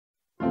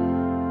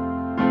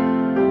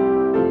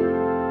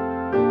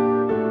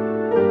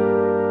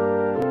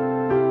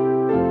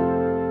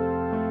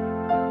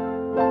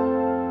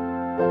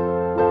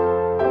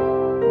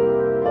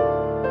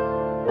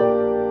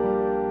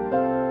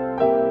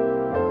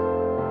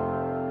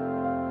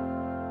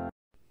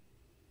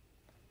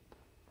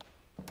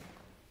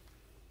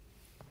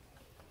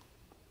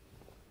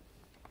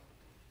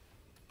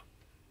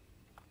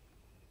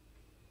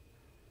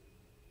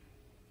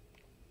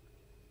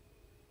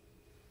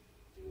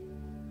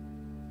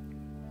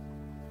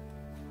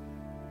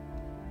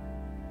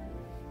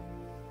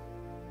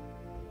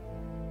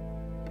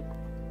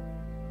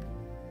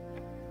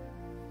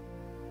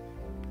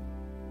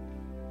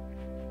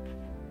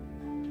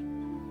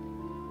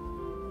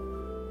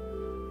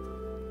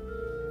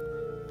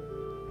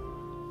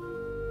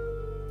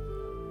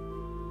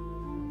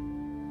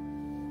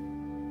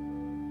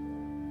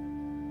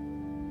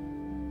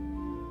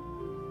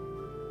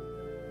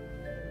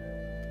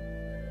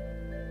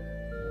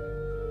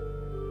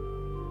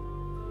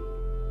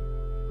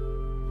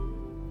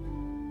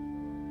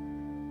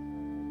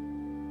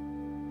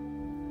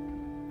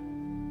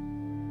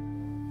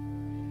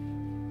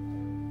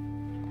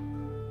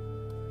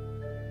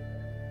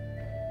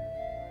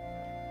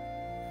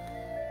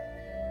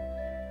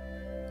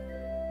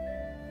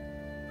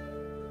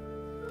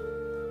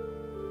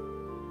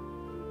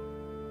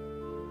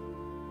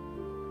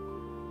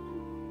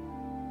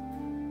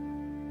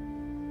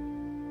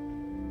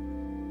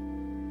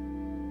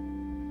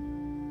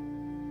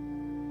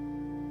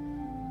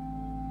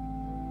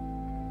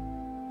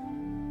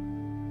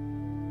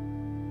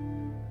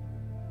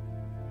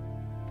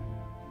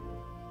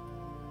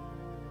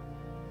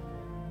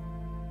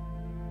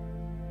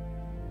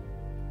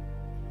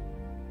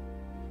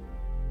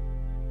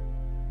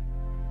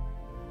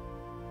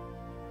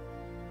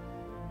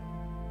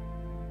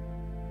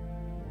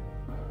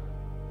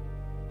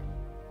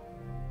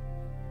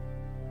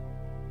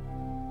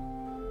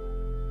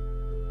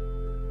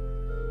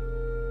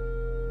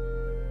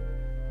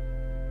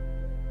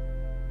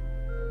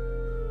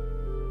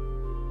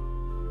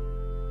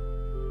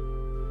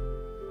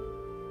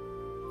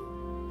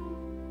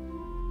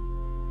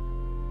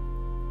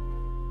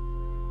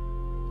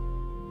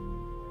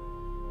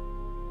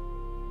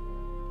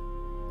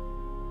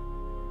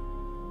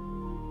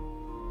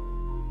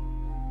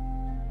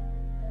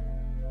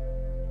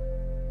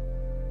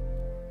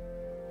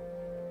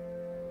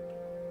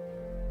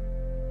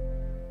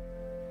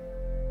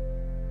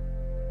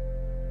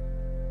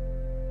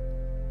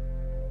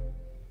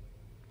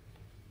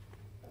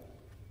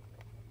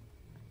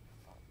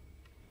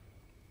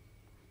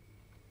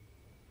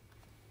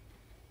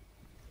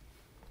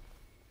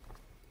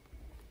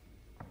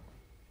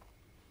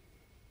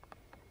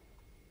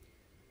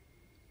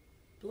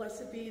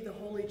Blessed be the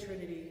Holy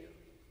Trinity,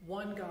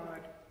 one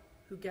God,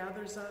 who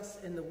gathers us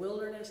in the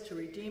wilderness to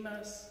redeem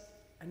us,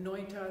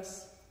 anoint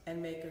us,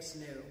 and make us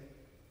new.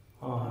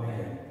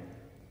 Amen.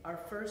 Our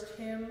first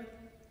hymn,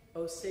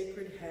 O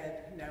Sacred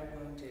Head Now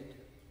Wounded,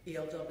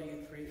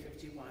 ELW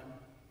 351.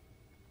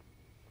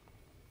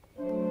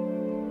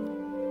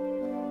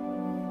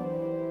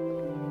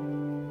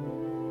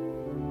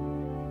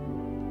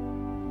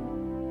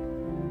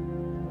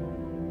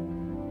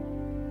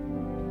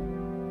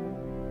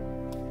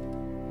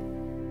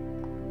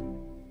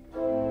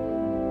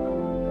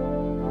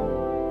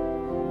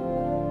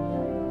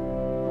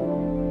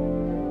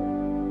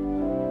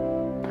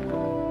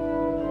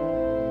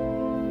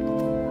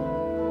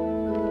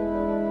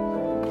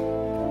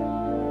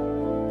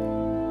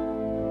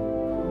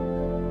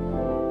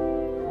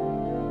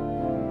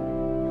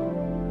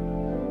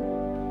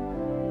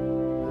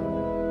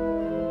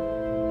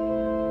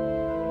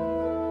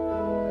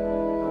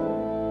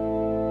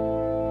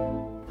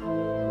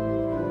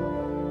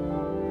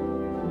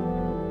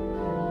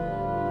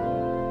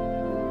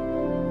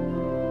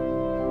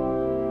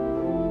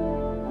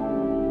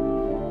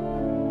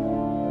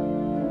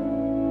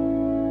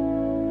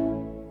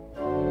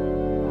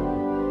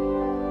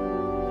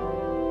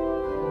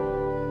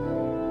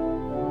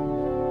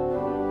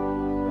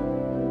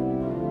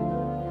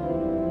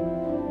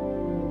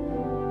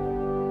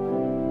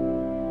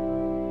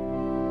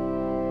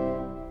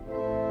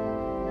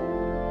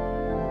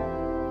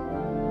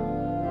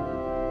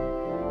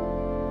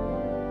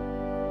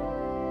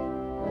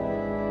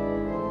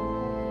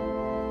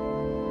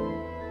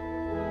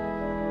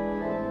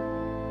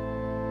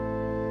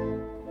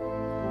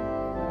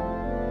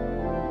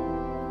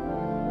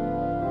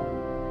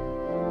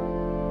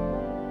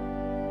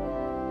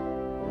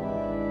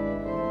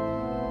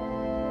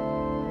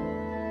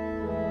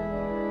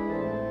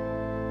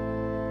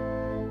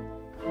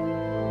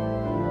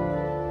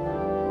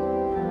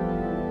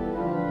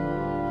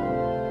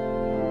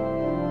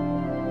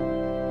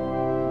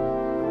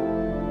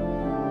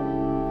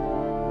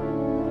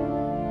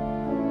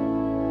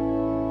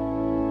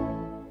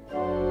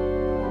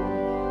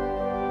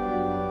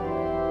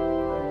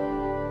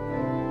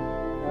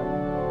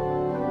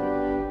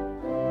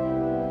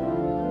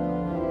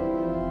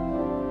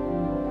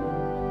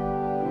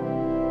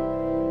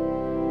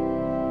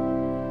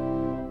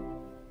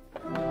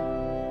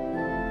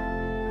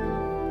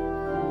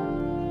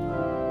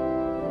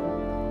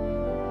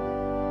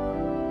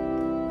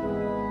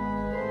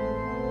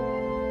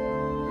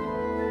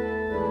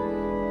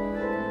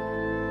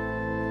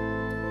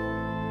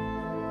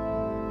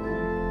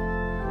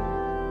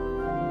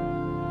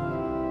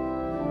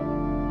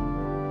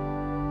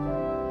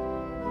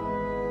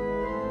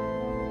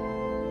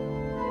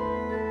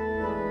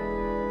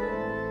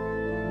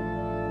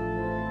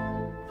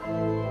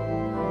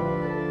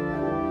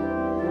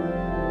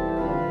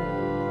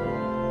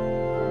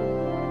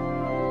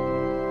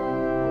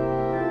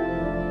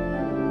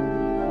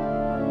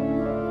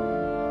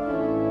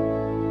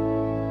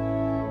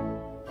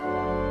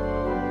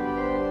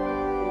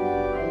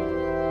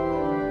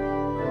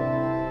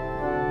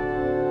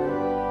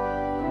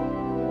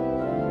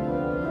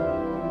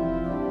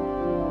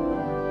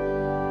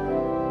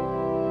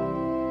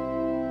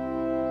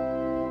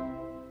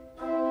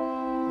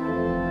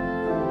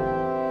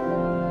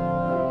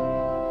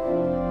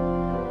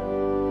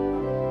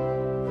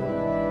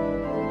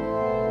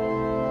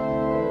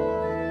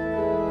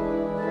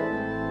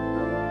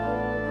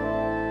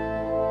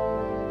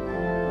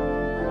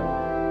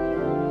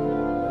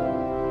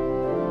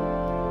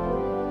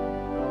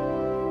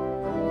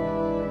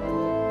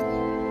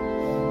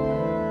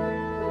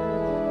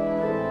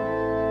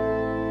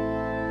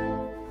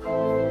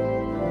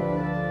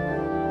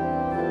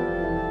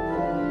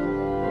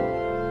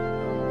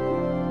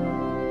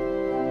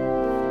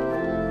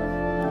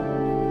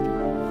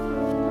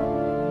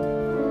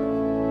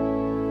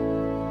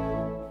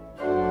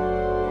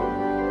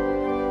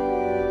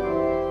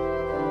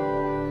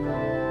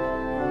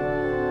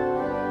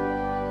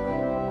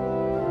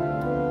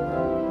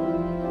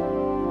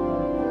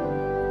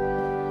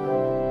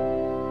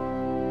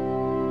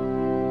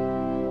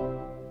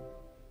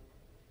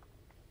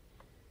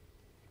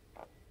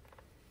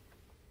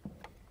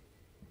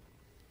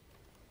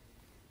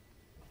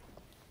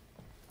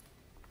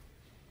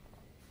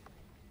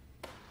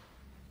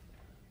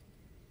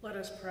 Let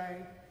us pray.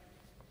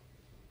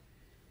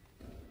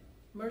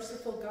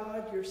 Merciful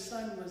God, your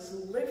Son was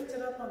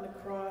lifted up on the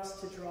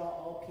cross to draw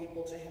all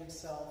people to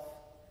himself.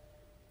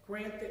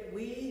 Grant that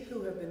we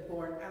who have been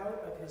born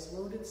out of his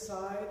wounded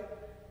side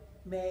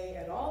may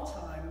at all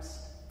times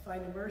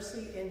find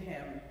mercy in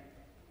him.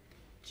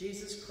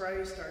 Jesus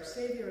Christ, our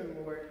Savior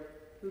and Lord,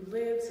 who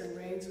lives and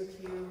reigns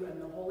with you and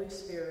the Holy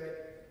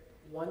Spirit,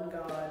 one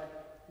God,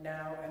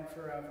 now and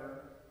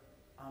forever.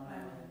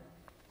 Amen.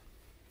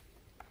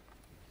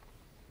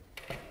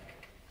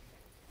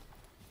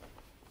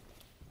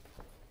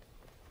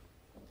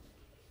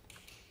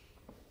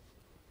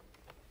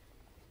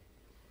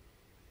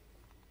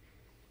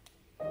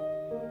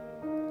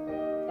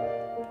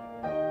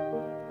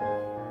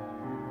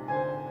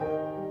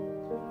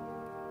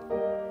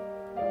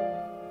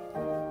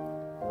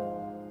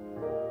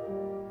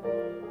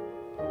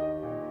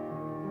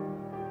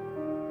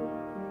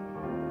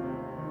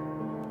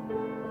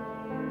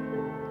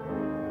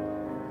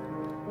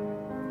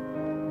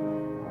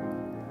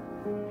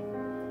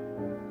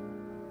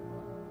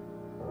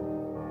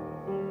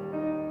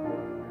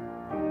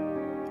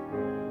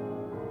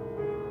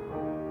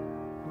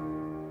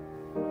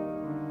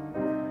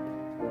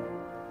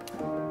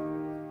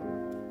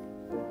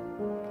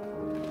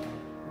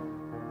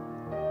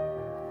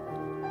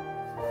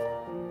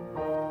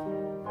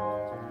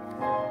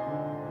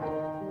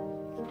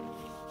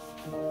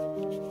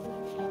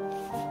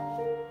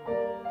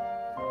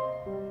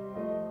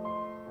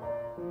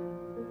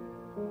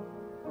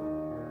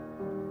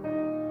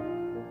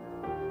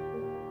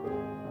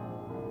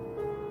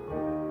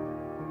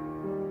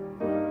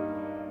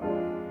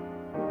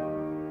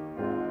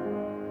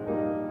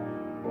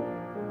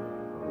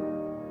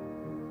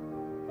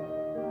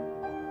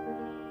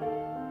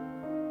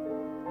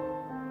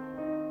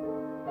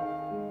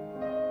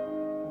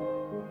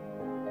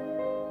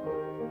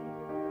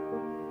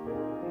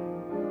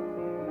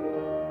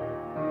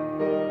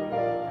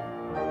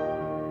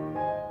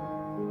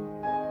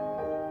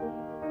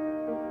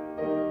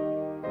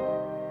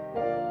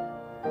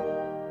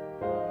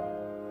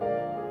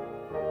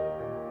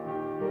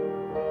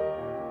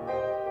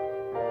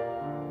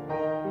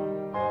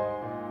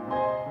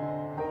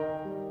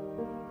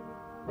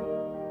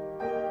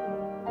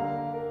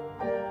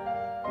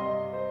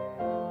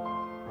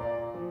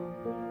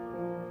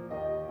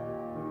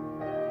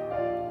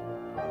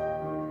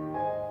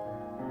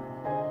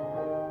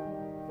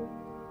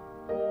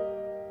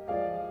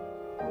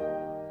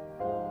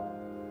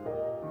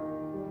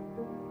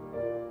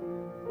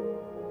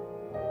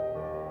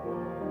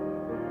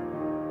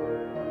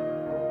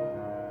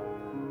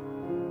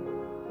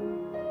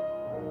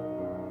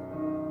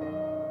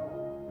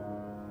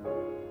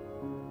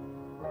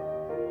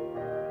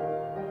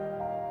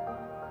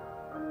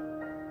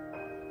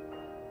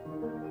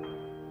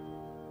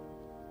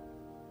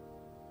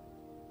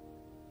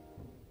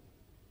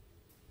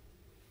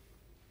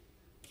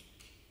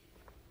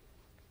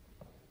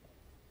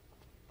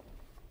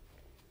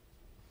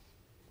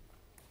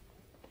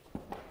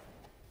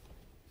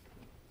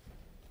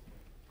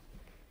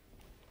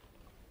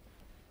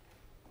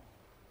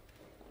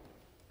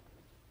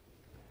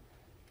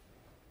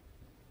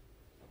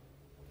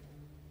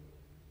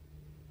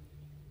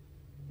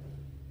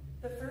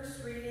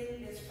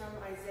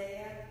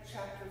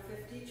 chapter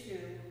 52,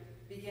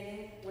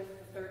 beginning with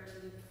the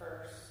 13th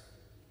verse.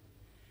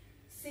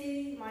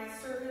 See, my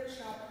servant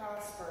shall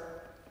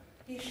prosper.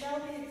 He shall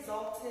be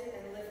exalted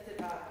and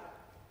lifted up,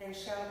 and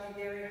shall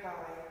be very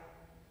high.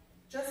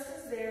 Just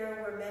as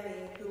there were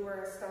many who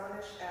were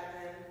astonished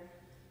at him,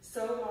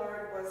 so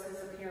marred was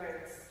his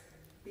appearance,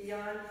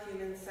 beyond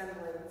human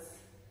semblance,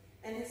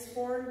 and his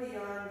form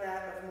beyond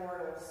that of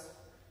mortals,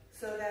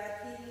 so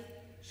that he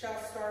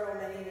shall startle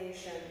many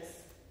nations.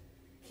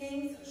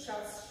 Kings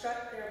shall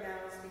shut their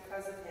mouths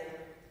because of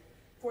him,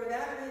 for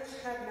that which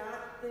had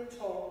not been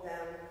told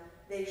them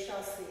they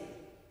shall see,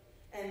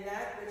 and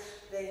that which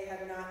they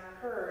had not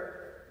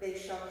heard they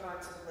shall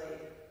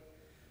contemplate.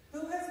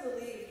 Who has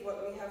believed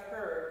what we have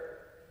heard,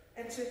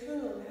 and to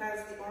whom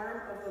has the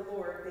arm of the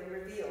Lord been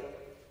revealed?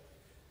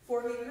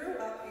 For he grew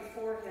up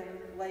before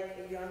him like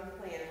a young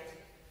plant,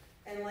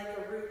 and like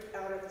a root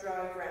out of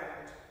dry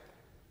ground.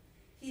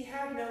 He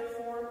had no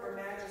form or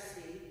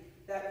majesty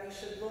that we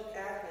should look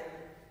at him,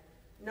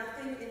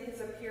 nothing in his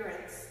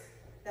appearance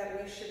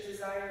that we should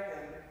desire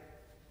him.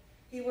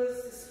 He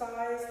was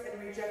despised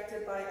and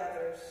rejected by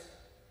others,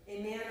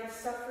 a man of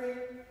suffering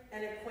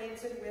and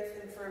acquainted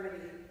with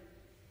infirmity,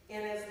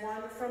 and as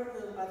one from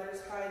whom others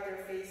hide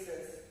their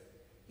faces.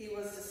 He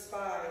was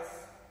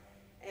despised,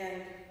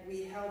 and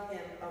we held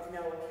him of no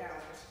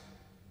account.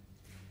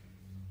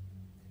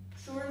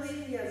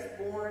 Surely he has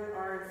borne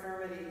our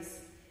infirmities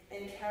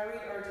and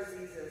carried our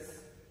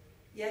diseases,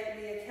 yet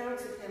we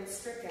accounted him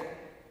stricken,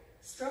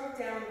 struck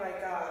down by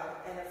God,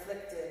 and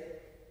afflicted.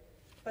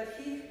 But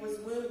he was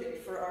wounded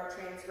for our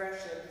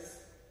transgressions,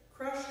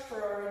 crushed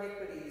for our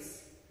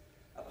iniquities.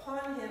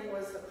 Upon him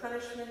was the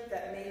punishment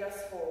that made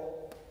us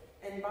whole,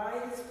 and by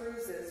his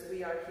bruises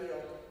we are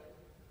healed.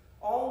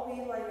 All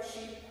we like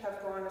sheep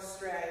have gone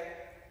astray.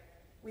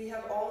 We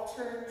have all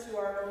turned to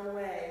our own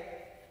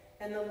way,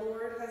 and the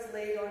Lord has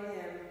laid on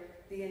him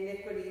the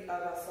iniquity of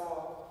us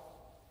all.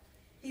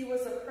 He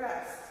was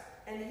oppressed,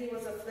 and he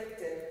was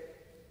afflicted,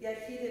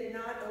 yet he did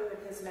not open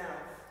his mouth.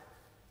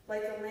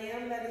 Like a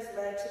lamb that is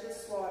led to the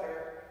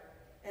slaughter,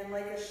 and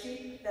like a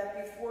sheep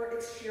that before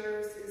its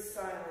shearers is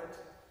silent,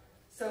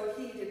 so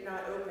he did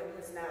not open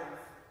his mouth.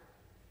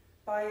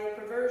 By a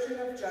perversion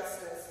of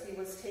justice he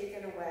was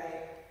taken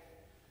away.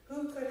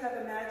 Who could have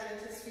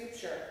imagined his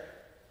future?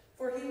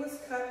 For he was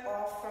cut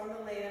off from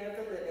the land of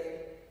the living,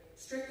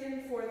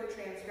 stricken for the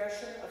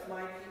transgression of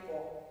my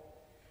people.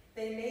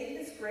 They made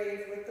his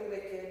grave with the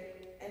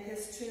wicked, and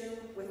his tomb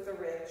with the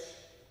rich,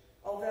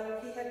 although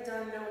he had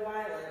done no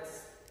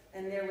violence,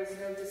 and there was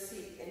no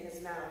deceit in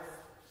his mouth.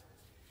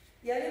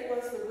 Yet it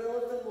was the will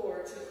of the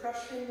Lord to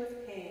crush him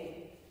with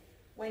pain.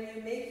 When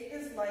you make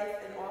his life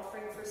an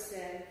offering for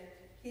sin,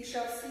 he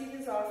shall see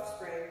his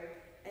offspring,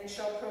 and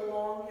shall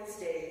prolong his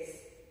days.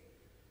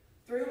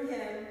 Through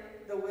him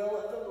the will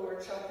of the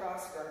Lord shall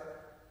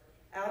prosper.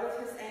 Out of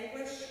his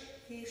anguish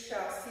he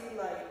shall see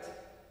light.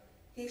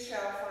 He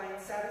shall find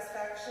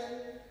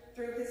satisfaction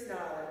through his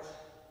knowledge.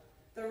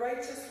 The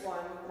righteous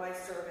one, my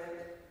servant,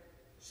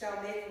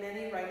 shall make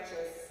many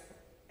righteous,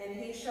 and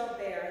he shall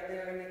bear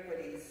their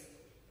iniquities.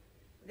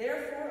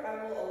 Therefore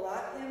I will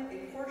allot him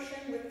a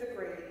portion with the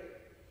great,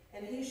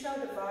 and he shall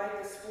divide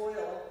the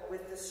spoil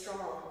with the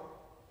strong.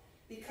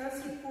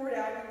 Because he poured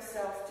out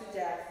himself to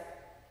death,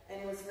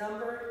 and was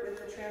numbered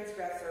with the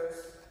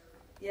transgressors,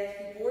 yet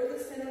he bore the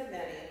sin of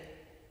many,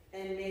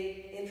 and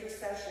made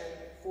intercession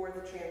for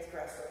the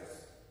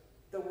transgressors.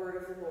 The word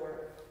of the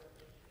Lord.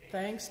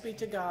 Thanks be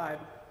to God.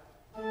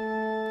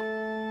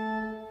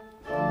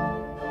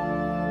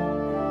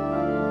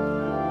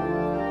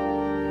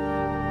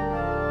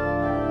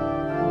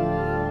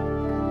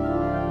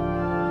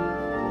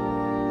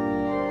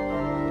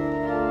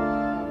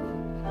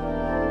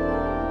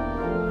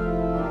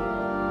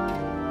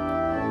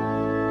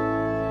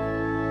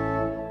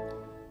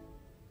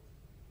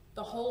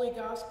 The Holy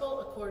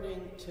Gospel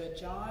according to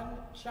John,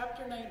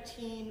 chapter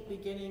 19,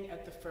 beginning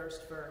at the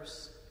first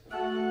verse.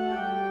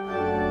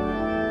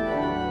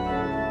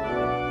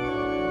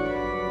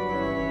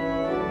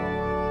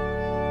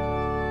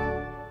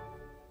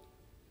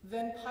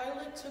 Then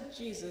Pilate took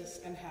Jesus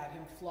and had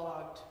him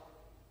flogged.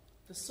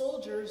 The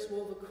soldiers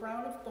wove a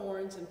crown of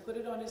thorns and put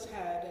it on his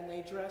head, and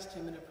they dressed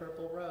him in a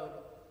purple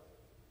robe.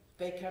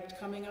 They kept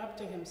coming up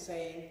to him,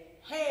 saying,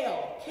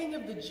 "Hail, King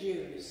of the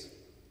Jews!"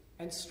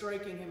 and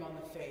striking him on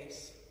the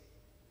face.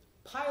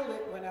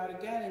 Pilate went out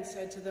again and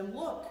said to them,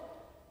 "Look,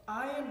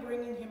 I am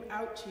bringing him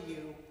out to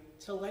you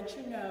to let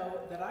you know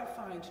that I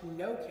find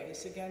no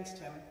case against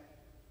him."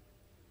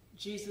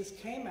 Jesus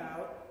came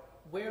out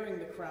wearing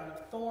the crown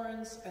of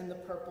thorns and the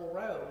purple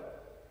robe.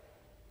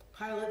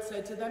 Pilate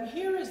said to them,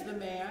 "Here is the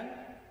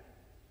man."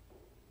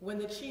 When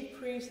the chief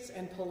priests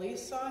and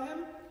police saw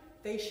him,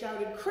 they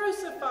shouted,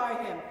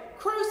 "Crucify him!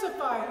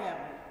 Crucify him!"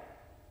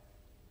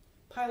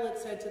 Pilate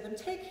said to them,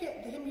 "Take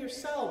him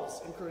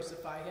yourselves and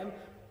crucify him.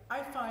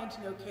 I find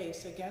no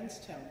case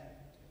against him."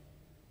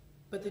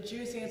 But the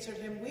Jews answered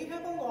him, "We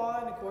have a law,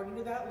 and according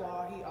to that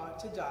law he ought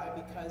to die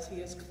because he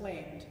has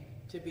claimed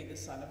to be the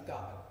Son of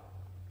God."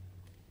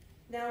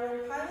 Now when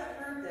Pilate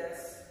heard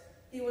this,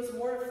 he was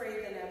more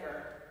afraid than ever.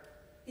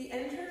 He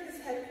entered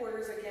his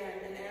headquarters again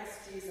and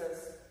asked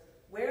Jesus,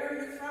 "Where are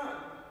you from?"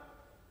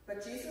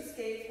 But Jesus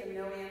gave him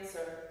no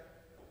answer.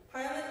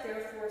 Pilate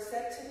therefore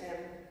said to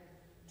him,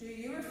 "Do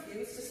you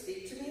refuse to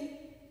speak to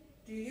me?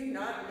 Do you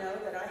not know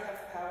that I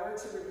have power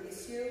to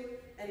release you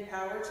and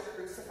power to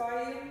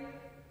crucify you?"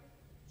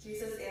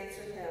 Jesus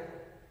answered him,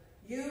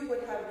 "You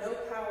would have no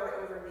power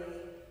over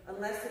me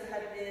unless it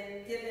had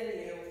been given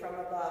you from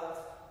above.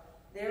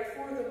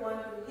 Therefore the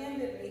one who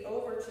handed me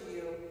over to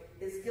you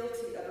is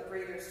guilty of a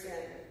greater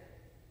sin."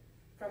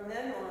 From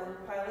then on,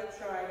 Pilate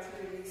tried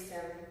to release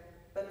him,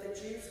 but the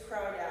Jews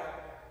cried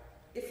out,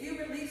 "If you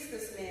release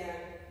this man,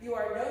 you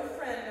are no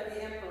friend of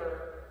the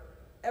emperor.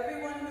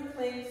 Everyone who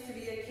claims to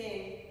be a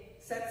king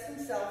sets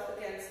himself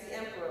against the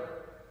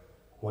emperor."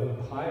 When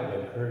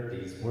Pilate heard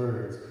these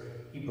words,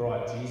 he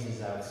brought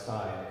Jesus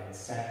outside and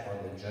sat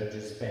on the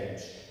judge's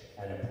bench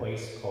at a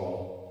place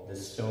called the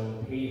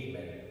Stone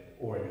Pavement,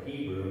 or in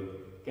Hebrew,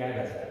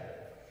 Gabbatha.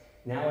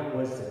 Now it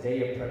was the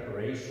day of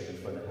preparation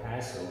for the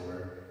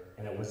Passover,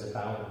 and it was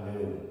about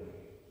noon.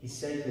 He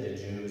said to the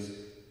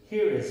Jews,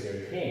 "Here is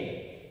your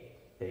king."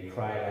 They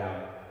cried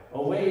out,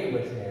 "Away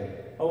with him!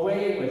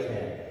 Away with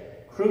him!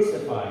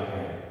 Crucify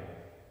him!"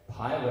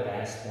 Pilate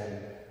asked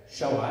them,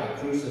 "Shall I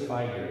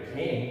crucify your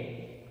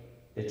king?"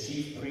 The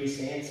chief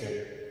priests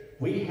answered,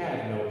 "We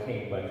have no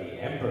king but the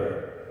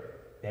emperor."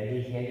 Then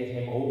he handed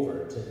him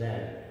over to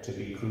them to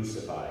be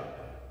crucified.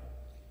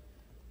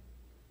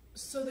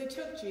 So they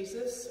took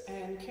Jesus,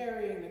 and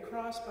carrying the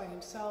cross by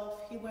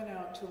himself, he went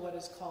out to what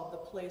is called the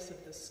place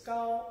of the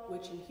skull,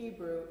 which in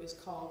Hebrew is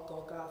called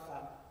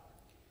Golgotha.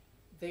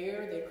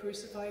 There they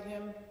crucified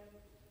him,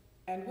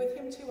 and with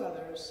him 2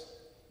 others,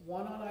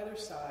 one on either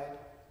side,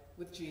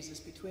 with Jesus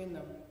between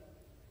them.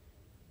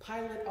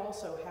 Pilate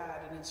also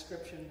had an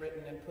inscription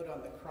written and put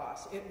on the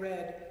cross. It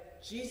read,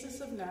 "Jesus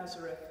of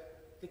Nazareth,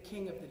 the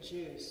King of the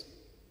Jews."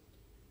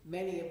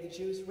 Many of the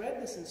Jews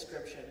read this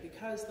inscription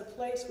because the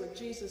place where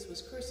Jesus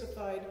was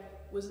crucified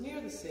was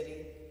near the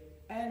city,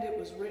 and it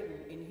was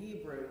written in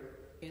Hebrew,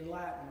 in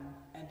Latin,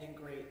 and in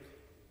Greek.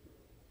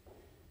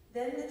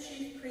 Then the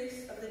chief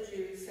priests of the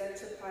Jews said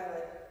to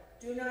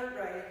Pilate, "Do not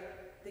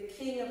write, 'The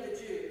King of the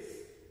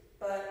Jews,'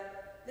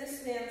 but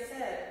 'This man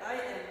said, I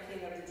am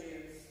King of the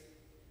Jews.'"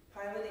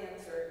 Pilate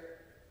answered,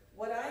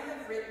 "What I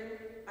have written,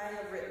 I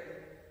have written."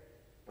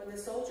 When the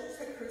soldiers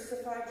had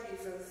crucified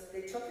Jesus,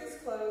 they took his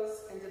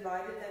clothes and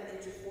divided them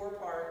into 4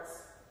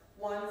 parts,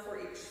 one for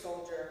each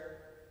soldier.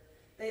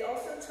 They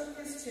also took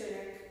his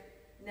tunic.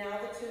 Now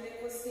the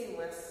tunic was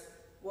seamless,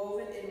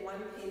 woven in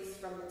one piece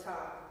from the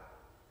top.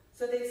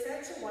 So they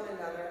said to one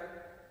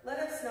another, "Let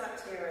us not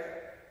tear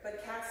it,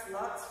 but cast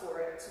lots for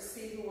it to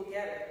see who will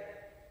get it."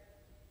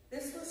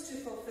 This was to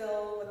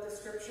fulfill what the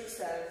scripture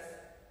says,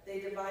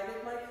 "They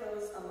divided my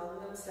clothes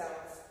among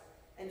themselves,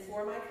 and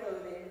for my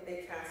clothing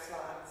they cast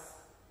lots."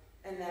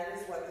 And that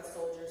is what the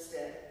soldiers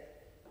did.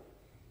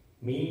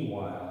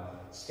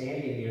 Meanwhile,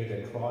 standing near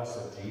the cross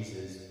of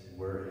Jesus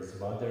were his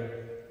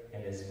mother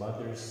and his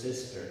mother's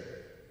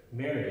sister,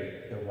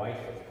 Mary, the wife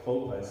of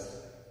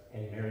Clopas,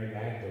 and Mary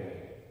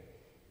Magdalene.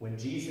 When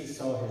Jesus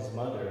saw his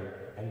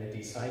mother and the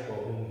disciple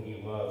whom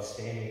he loved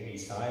standing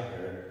beside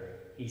her,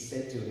 he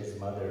said to his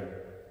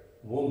mother,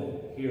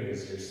 "Woman, here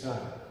is your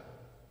son."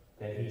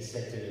 Then he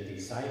said to the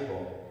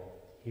disciple,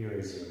 "Here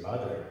is your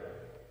mother."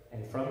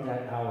 And from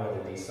that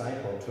hour the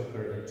disciple took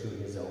her into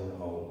his own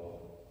home.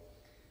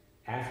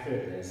 After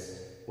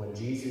this, when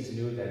Jesus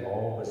knew that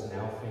all was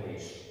now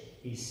finished,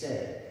 he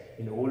said,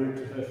 in order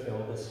to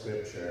fulfill the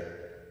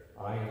scripture,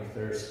 "I am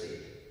thirsty."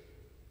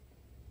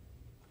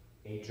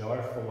 A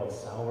jar full of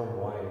sour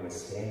wine was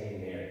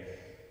standing there.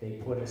 They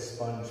put a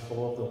sponge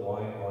full of the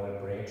wine on a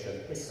branch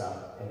of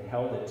hyssop and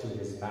held it to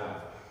his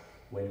mouth.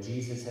 When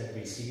Jesus had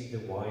received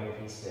the wine,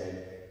 he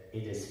said,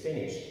 "It is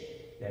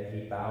finished." Then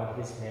he bowed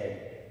his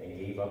head and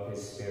gave up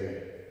his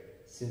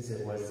spirit. Since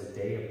it was the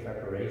day of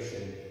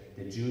preparation,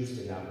 the Jews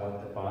did not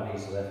want the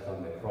bodies left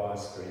on the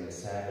cross during the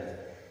Sabbath,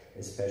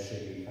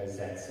 especially because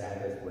that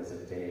Sabbath was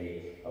a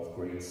day of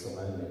great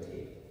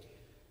solemnity.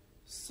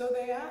 So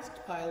they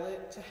asked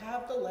Pilate to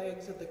have the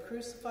legs of the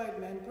crucified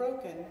men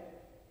broken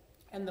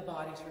and the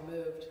bodies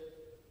removed.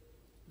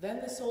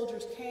 Then the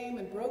soldiers came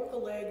and broke the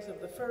legs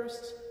of the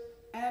first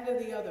and of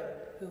the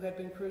other who had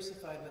been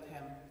crucified with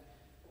him.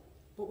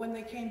 But when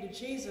they came to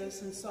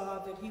Jesus and saw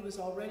that he was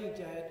already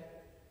dead,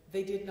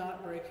 they did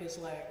not break his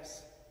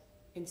legs.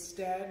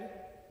 Instead,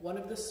 one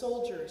of the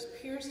soldiers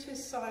pierced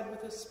his side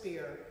with a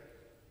spear,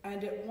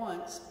 and at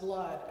once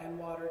blood and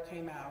water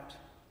came out.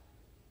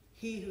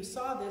 He who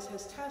saw this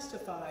has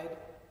testified,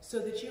 so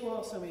that you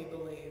also may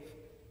believe.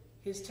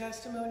 His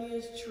testimony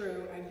is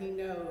true, and he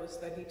knows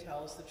that he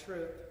tells the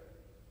truth.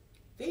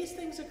 These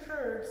things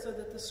occurred so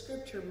that the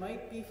scripture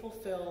might be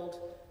fulfilled,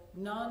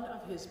 "None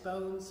of his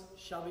bones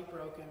shall be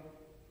broken."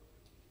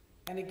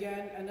 And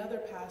again, another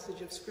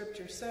passage of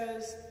scripture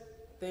says,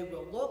 "They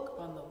will look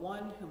on the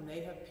one whom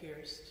they have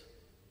pierced."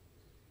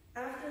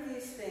 After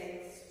these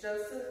things,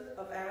 Joseph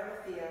of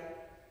Arimathea,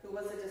 who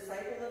was a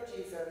disciple of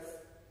Jesus,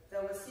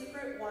 though a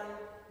secret one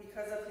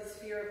because of his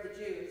fear of the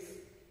Jews,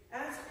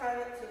 asked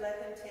Pilate to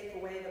let him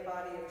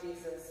of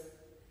Jesus.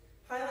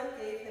 Pilate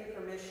gave him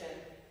permission,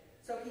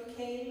 so he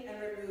came and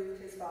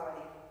removed his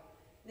body.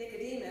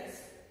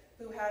 Nicodemus,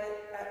 who had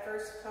at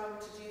first come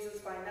to Jesus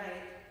by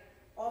night,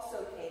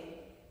 also came,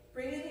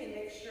 bringing a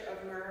mixture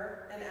of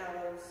myrrh and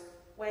aloes,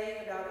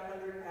 weighing about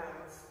 100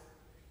 pounds.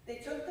 They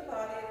took the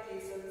body of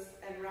Jesus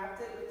and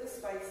wrapped it with the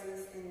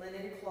spices in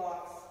linen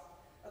cloths,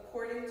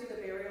 according to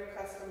the burial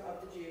custom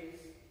of the Jews.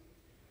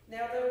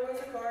 Now there was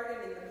a garden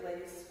in the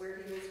place where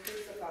he was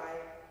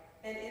crucified,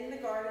 and in the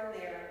garden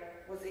there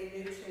was a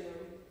new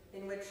tomb,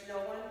 in which no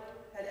one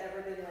had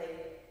ever been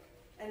laid.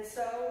 And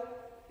so,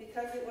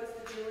 because it was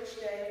the Jewish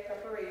day of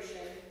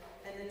preparation,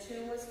 and the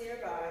tomb was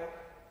nearby,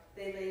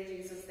 they laid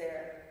Jesus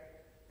there.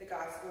 The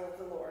Gospel of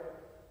the Lord.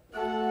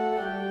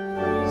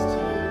 Praise to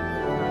you,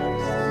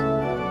 Christ.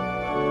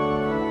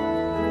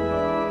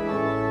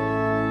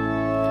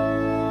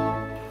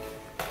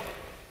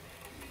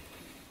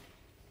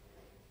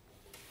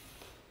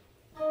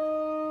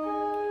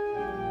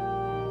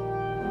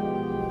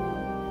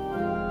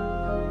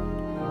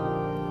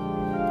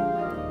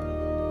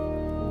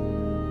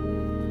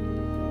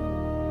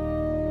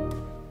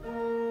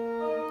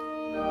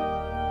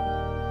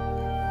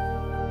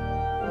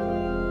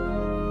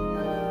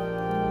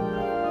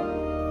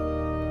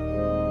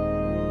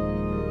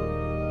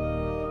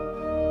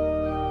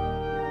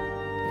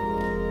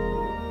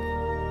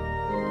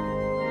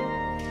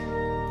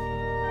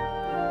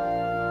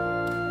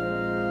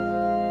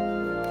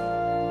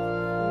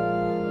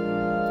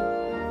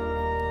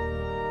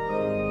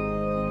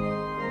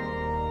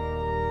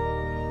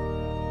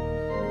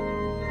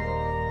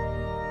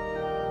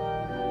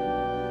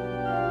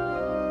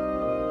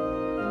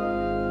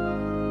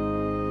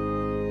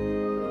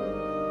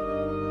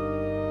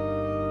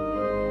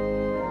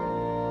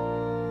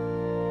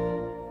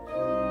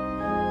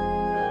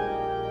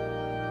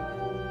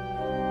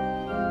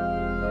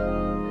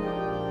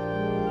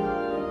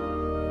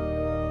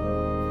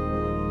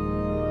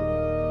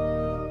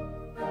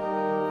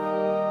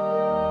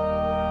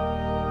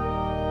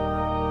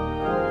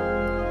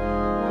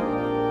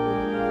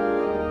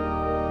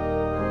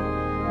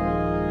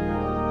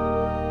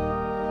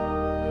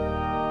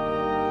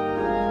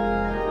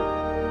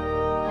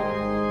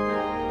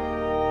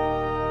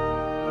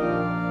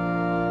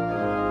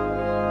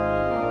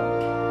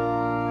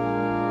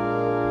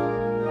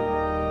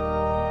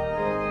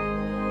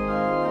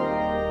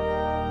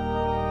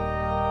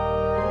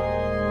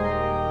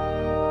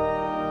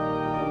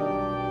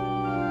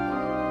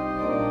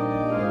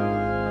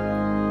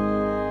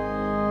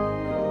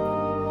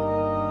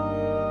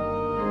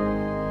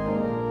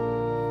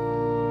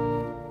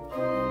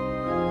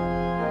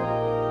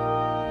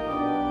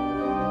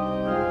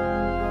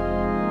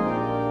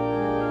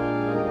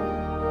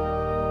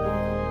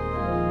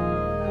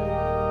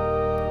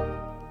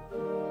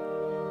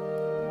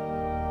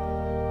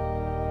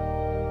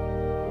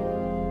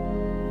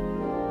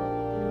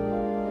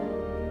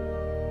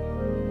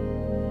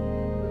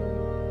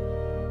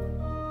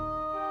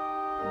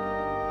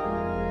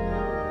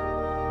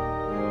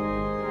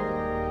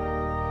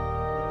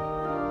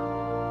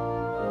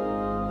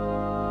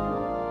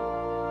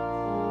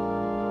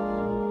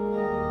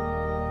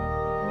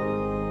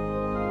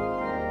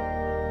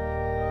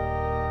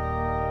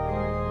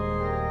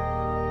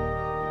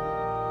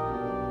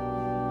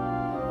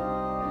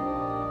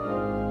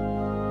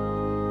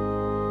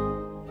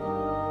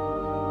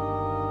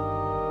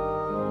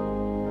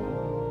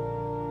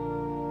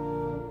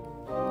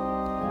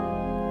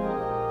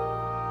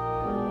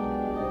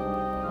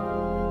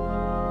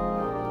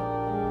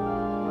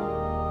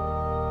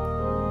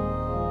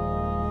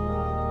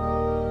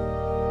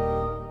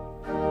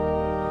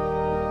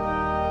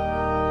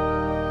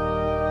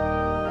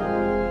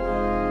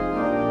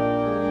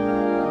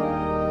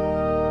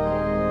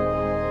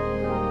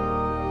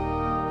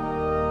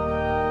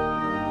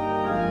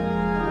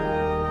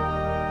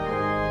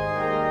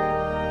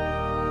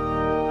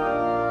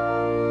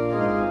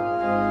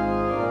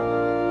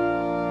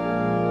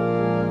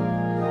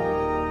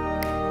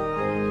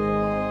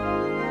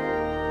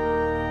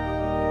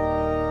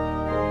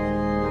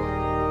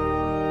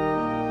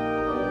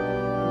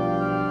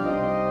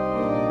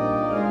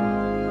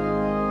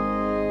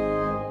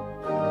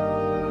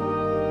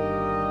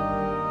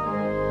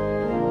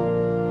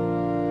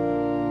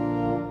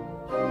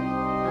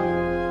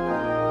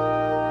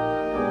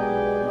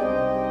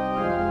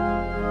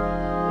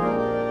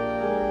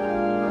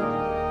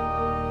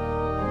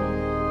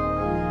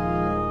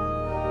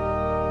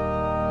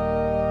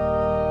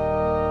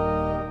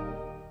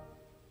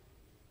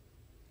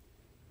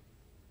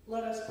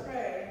 Let us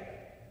pray,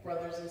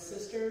 brothers and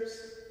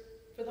sisters,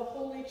 for the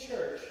Holy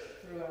Church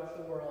throughout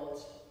the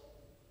world.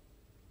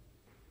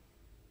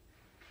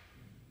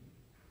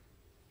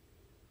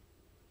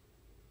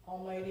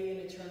 Almighty and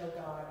eternal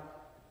God,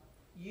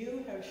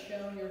 you have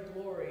shown your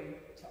glory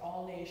to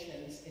all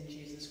nations in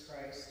Jesus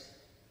Christ.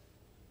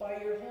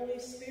 By your Holy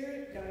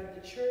Spirit, guide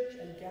the Church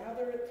and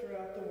gather it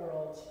throughout the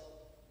world.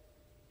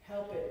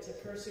 Help it to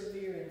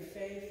persevere in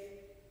faith,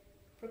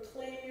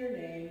 proclaim your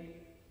name,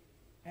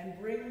 and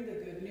bring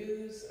the good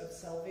news of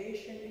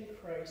salvation in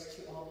Christ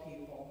to all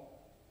people.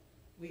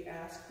 We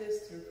ask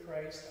this through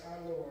Christ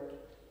our Lord.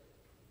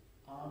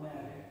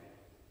 Amen.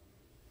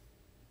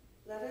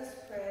 Let us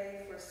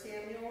pray for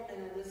Samuel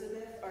and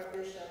Elizabeth, our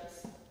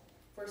bishops,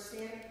 for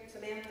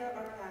Samantha,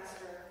 our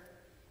pastor,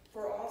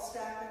 for all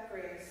staff at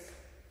Grace,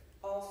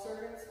 all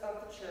servants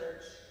of the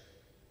church,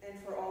 and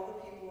for all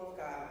the people of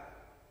God.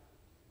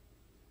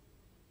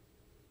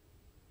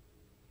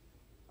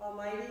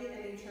 Almighty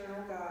and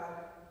eternal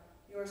God,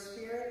 your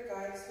Spirit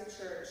guides the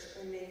church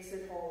and makes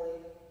it holy.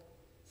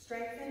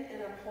 Strengthen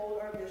and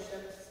uphold our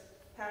bishops,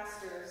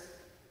 pastors,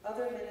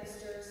 other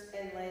ministers,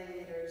 and lay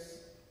leaders.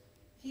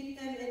 Keep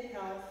them in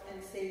health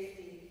and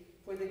safety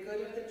for the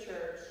good of the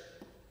church,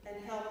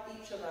 and help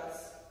each of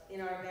us in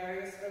our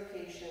various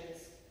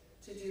vocations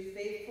to do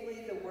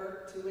faithfully the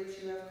work to which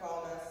you have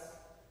called us.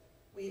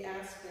 We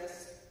ask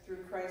this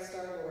through Christ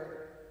our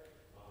Lord.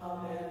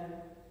 Amen.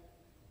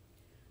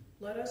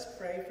 Let us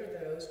pray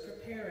for those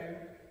preparing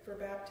for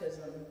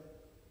baptism.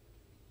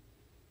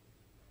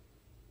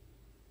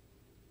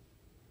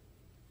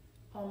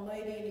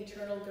 Almighty and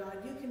eternal God,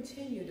 you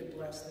continue to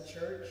bless the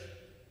church.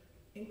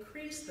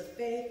 Increase the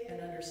faith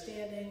and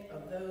understanding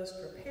of those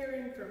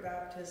preparing for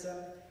baptism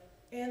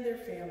and their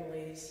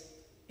families,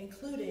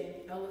 including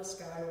Ella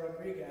Skye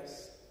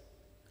Rodriguez.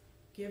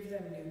 Give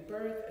them new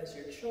birth as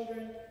your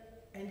children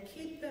and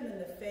keep them in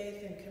the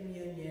faith and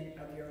communion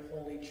of your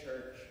holy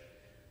church.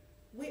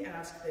 We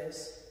ask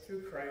this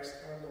through Christ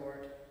our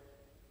Lord.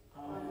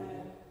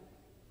 Amen.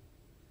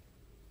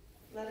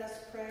 Let us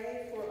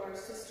pray for our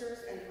sisters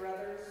and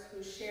brothers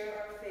who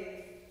share our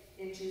faith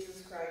in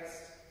Jesus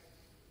Christ.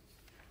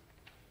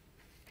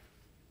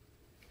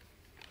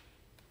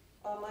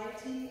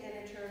 Almighty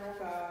and eternal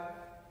God,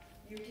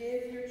 you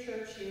give your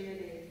church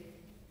unity.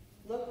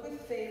 Look with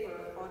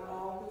favor on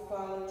all who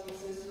follow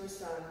Jesus, your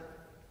Son.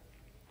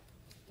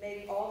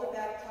 Make all the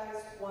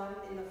baptized one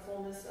in the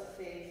fullness of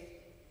faith,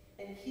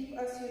 and keep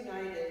us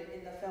united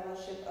in the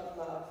fellowship of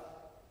love.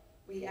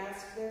 We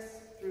ask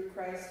this through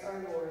Christ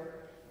our Lord.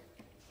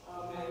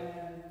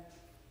 Amen.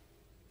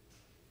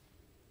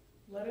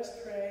 Let us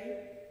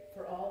pray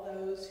for all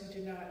those who do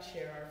not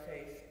share our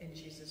faith in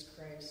Jesus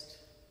Christ.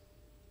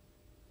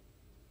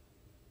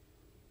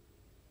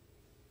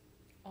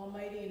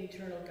 Almighty and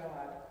eternal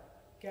God,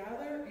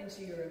 gather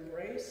into your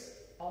embrace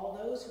all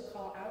those who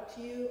call out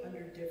to you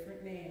under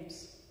different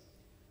names.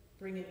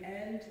 Bring an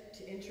end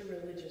to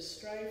interreligious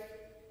strife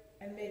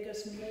and make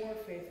us more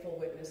faithful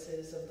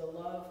witnesses of the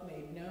love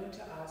made known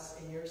to us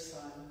in your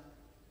Son.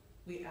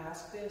 We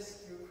ask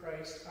this through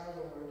Christ our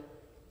Lord.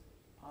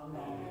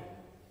 Amen.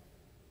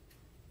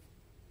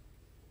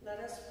 Let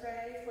us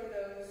pray for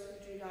those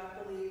who do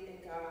not believe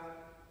in God.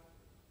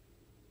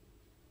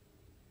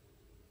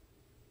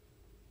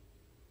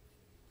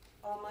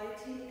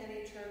 Almighty and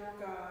eternal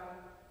God,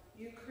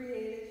 you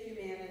created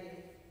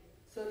humanity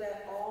so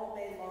that all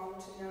may long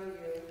to know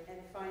you and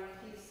find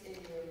peace in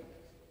you.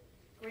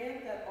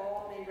 Grant that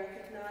all may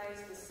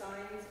recognize the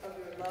signs of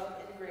your love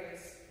and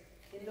grace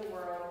in the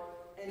world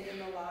and in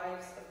the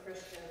lives of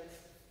Christians.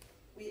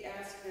 We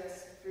ask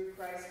this through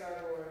Christ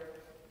our Lord.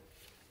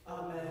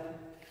 Amen.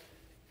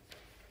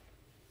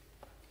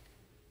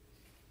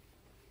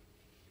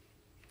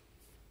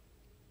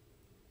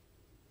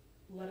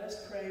 Let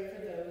us pray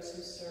for those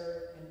who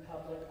serve in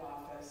public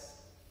office.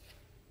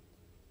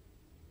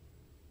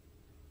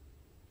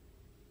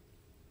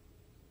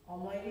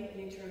 Almighty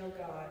and eternal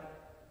God,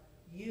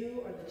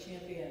 you are the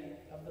champion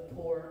of the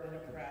poor and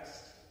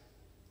oppressed.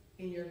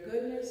 In your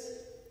goodness,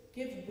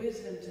 give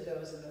wisdom to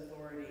those in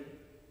authority,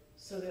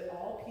 so that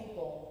all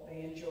people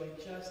may enjoy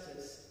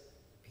justice,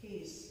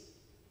 peace,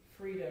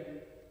 freedom,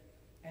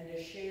 and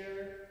a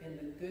share in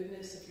the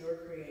goodness of your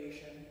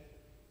creation.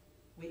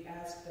 We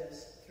ask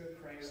this through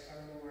Christ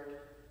our Lord.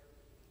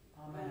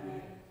 Amen.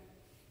 Amen.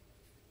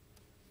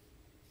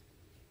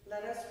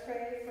 Let us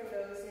pray for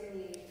those in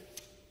need.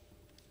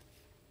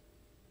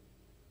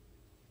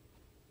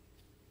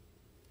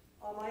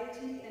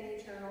 Almighty and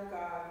eternal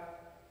God,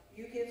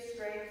 you give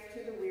strength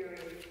to the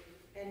weary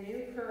and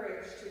new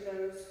courage to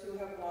those who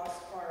have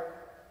lost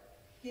heart.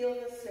 Heal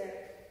the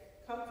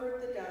sick,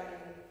 comfort the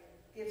dying,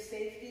 give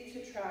safety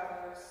to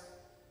travelers,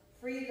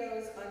 free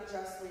those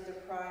unjustly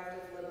deprived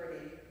of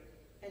liberty,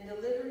 and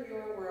deliver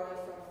your world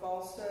from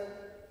falsehood,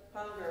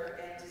 hunger,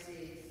 and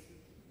disease.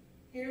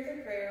 Hear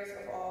the prayers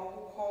of all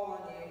who call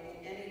on you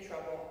in any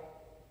trouble,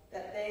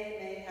 that they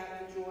may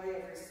have the joy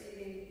of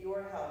receiving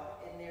your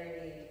help in their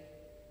need.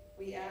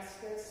 We ask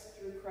this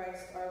through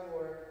Christ our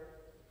Lord.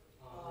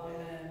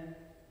 Amen.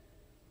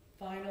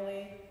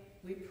 Finally,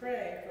 we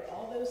pray for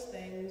all those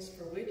things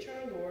for which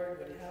our Lord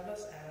would have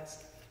us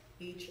ask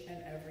each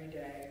and every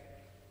day.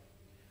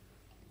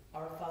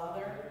 Our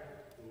Father,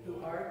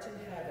 who art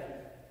in heaven,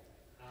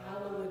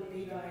 hallowed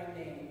be thy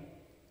name.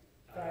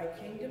 Thy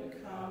kingdom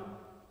come,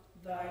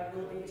 thy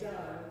will be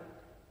done,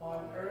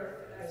 on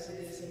earth as it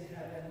is in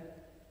heaven.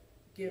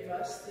 Give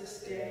us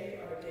this day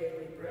our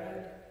daily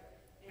bread,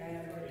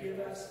 and forgive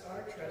us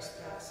our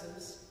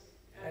trespasses,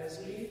 as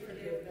we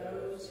forgive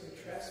those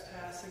who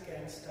trespass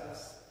against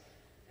us.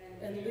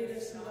 And lead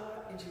us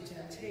not into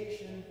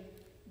temptation,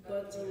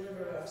 but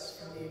deliver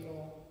us from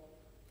evil.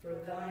 For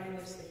thine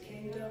is the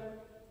kingdom,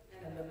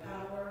 and the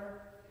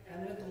power,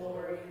 and the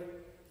glory,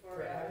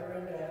 forever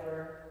and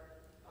ever.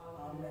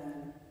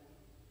 Amen.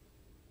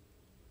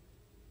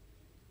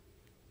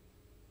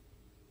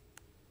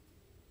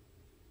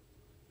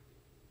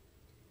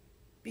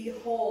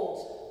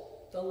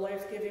 Behold the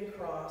life-giving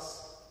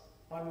cross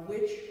on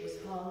which was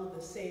hung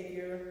the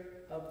Savior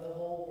of the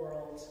whole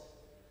world.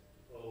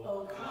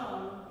 O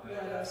come,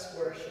 let us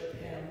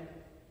worship him.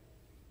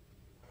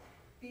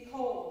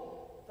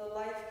 Behold the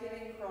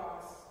life-giving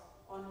cross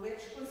on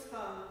which was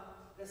hung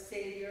the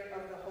Savior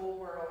of the whole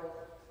world.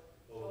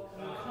 O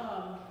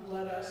come,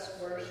 let us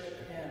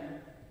worship him.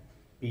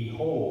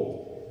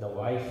 Behold the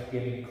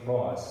life-giving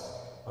cross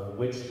on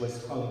which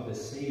was hung the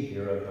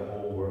Savior of the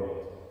whole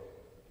world.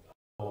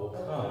 O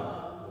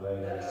come,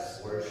 let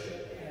us worship